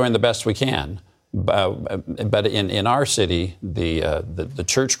we're doing the best we can. But in our city, the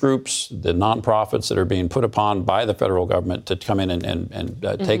church groups, the nonprofits that are being put upon by the federal government to come in and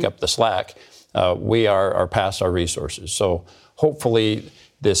take up the slack, we are past our resources. So hopefully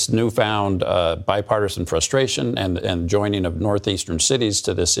this newfound bipartisan frustration and joining of northeastern cities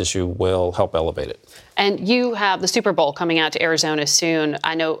to this issue will help elevate it. And you have the Super Bowl coming out to Arizona soon.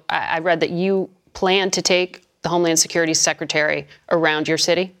 I know I read that you plan to take the Homeland Security Secretary around your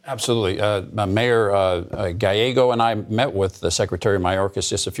city? Absolutely. Mayor Gallego and I met with the Secretary Mayorkas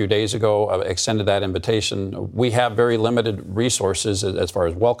just a few days ago, extended that invitation. We have very limited resources as far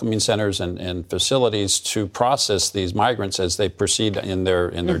as welcoming centers and facilities to process these migrants as they proceed in their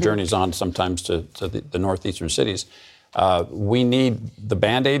journeys on sometimes to the northeastern cities. We need the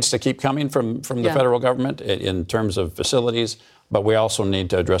Band-Aids to keep coming from the federal government in terms of facilities. But we also need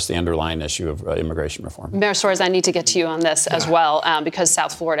to address the underlying issue of immigration reform. Mayor Suarez, I need to get to you on this as well, because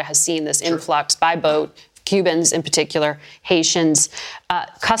South Florida has seen this influx by boat, Cubans in particular, Haitians.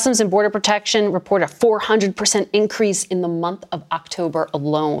 Customs and Border Protection report a 400% increase in the month of October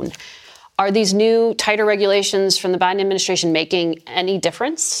alone. Are these new tighter regulations from the Biden administration making any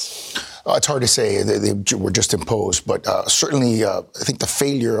difference? It's hard to say. They were just imposed, but certainly I think the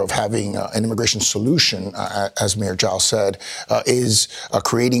failure of having an immigration solution, as Mayor Giles said, is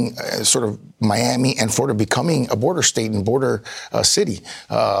creating sort of Miami and Florida becoming a border state and border city.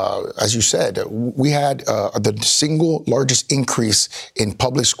 As you said, we had the single largest increase in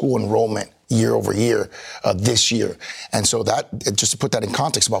public school enrollment year over year this year. And so that, just to put that in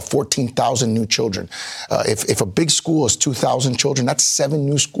context, about 14,000 new children. If a big school is 2,000 children, that's 7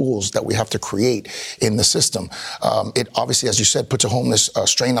 new schools that we have to create in the system. It obviously, as you said, puts a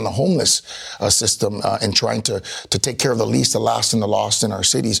strain on the homeless system in trying to take care of the least, the last, and the lost in our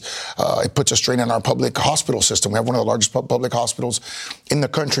cities. It puts a strain on our public hospital system. We have one of the largest public hospitals in the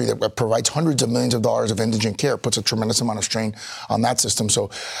country that provides hundreds of millions of dollars of indigent care. It puts a tremendous amount of strain on that system. So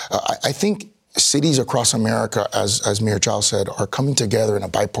I think cities across America, as Mayor Giles said, are coming together in a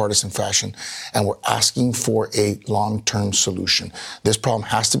bipartisan fashion, and we're asking for a long-term solution. This problem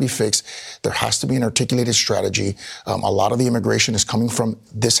has to be fixed. There has to be an articulated strategy. A lot of the immigration is coming from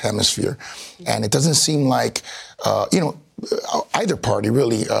this hemisphere, and it doesn't seem like, either party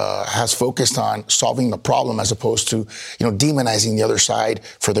really has focused on solving the problem as opposed to, demonizing the other side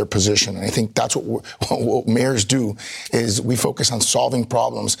for their position. And I think that's what mayors do, is we focus on solving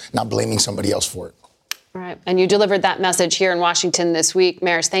problems, not blaming somebody else for it. Right. And you delivered that message here in Washington this week.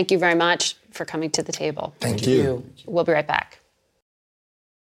 Mayors, thank you very much for coming to the table. Thank you. We'll be right back.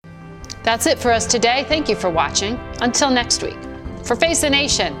 That's it for us today. Thank you for watching. Until next week. For Face the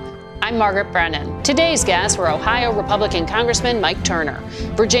Nation, I'm Margaret Brennan. Today's guests were Ohio Republican Congressman Mike Turner,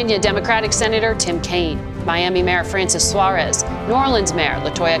 Virginia Democratic Senator Tim Kaine, Miami Mayor Francis Suarez, New Orleans Mayor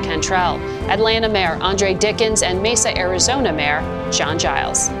LaToya Cantrell, Atlanta Mayor Andre Dickens, and Mesa, Arizona Mayor John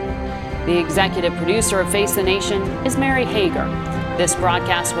Giles. The executive producer of Face the Nation is Mary Hager. This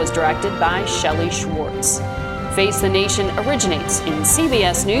broadcast was directed by Shelley Schwartz. Face the Nation originates in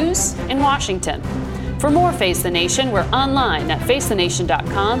CBS News in Washington. For more Face the Nation, we're online at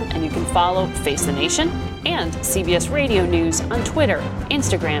facethenation.com, and you can follow Face the Nation and CBS Radio News on Twitter,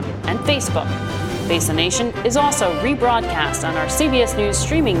 Instagram, and Facebook. Face the Nation is also rebroadcast on our CBS News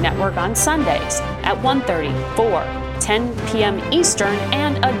streaming network on Sundays at 1:30, 4, 10 p.m. Eastern,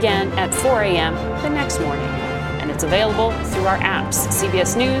 and again at 4 a.m. the next morning. And it's available through our apps,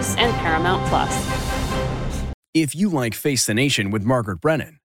 CBS News and Paramount Plus. If you like Face the Nation with Margaret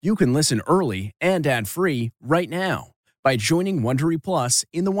Brennan, you can listen early and ad-free right now by joining Wondery Plus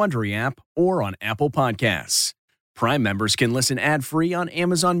in the Wondery app or on Apple Podcasts. Prime members can listen ad-free on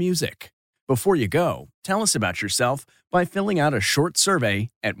Amazon Music. Before you go, tell us about yourself by filling out a short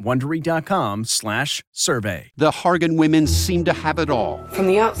survey at Wondery.com/survey. The Hargan women seem to have it all. From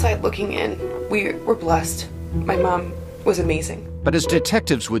the outside looking in, we're blessed. My mom was amazing. But as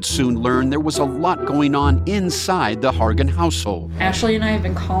detectives would soon learn, there was a lot going on inside the Hargan household. Ashley and I have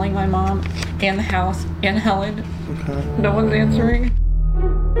been calling my mom and the house and Helen. Okay. No one's answering.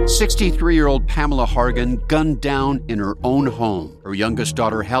 63-year-old Pamela Hargan gunned down in her own home. Her youngest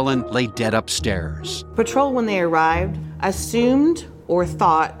daughter, Helen, lay dead upstairs. Patrol, when they arrived, assumed or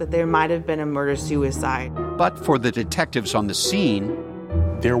thought that there might have been a murder-suicide. But for the detectives on the scene,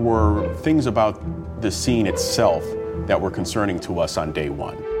 there were things about the scene itself that were concerning to us on day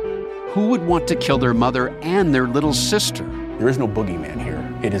one. Who would want to kill their mother and their little sister? There is no boogeyman here.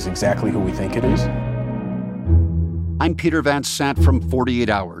 It is exactly who we think it is. I'm Peter Van Sant from 48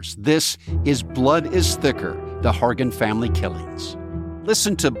 Hours. This is Blood is Thicker, the Hargan family killings.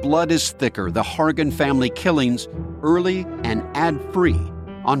 Listen to Blood is Thicker, the Hargan family killings, early and ad-free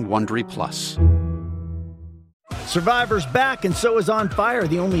on Wondery Plus. Survivor's back, and so is On Fire,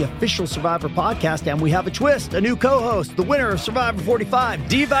 the only official Survivor podcast, and we have a twist, a new co-host, the winner of Survivor 45,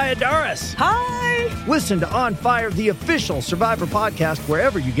 Dee Valladares. Hi! Listen to On Fire, the official Survivor podcast,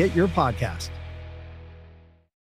 wherever you get your podcast.